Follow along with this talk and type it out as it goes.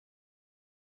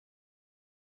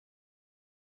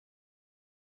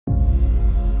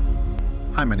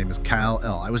Hi, my name is Kyle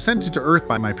L. I was sent to Earth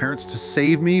by my parents to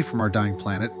save me from our dying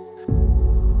planet.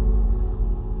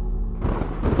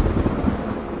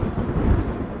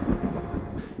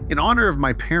 In honor of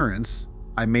my parents,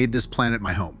 I made this planet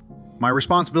my home. My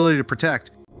responsibility to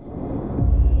protect.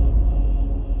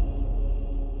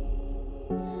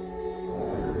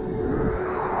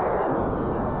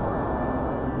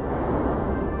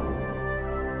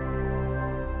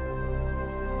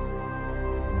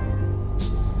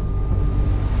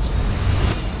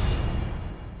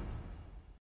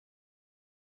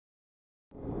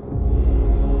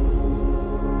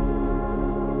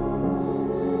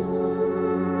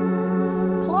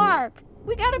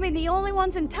 We gotta be the only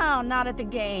ones in town not at the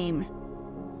game.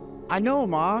 I know,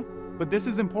 Ma, but this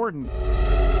is important.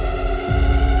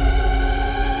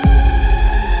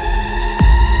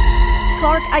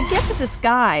 Clark, I get the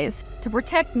disguise to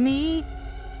protect me,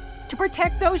 to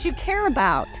protect those you care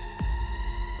about.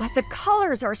 But the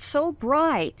colors are so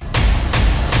bright.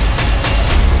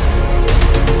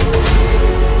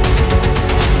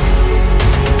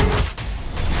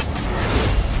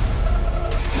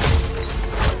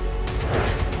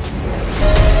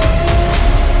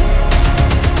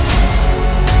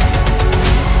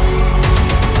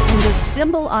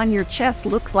 Symbol on your chest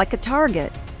looks like a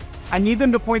target. I need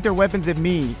them to point their weapons at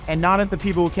me and not at the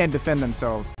people who can't defend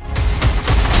themselves.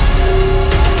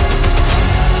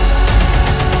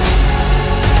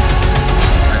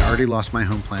 I already lost my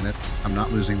home planet. I'm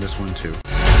not losing this one too.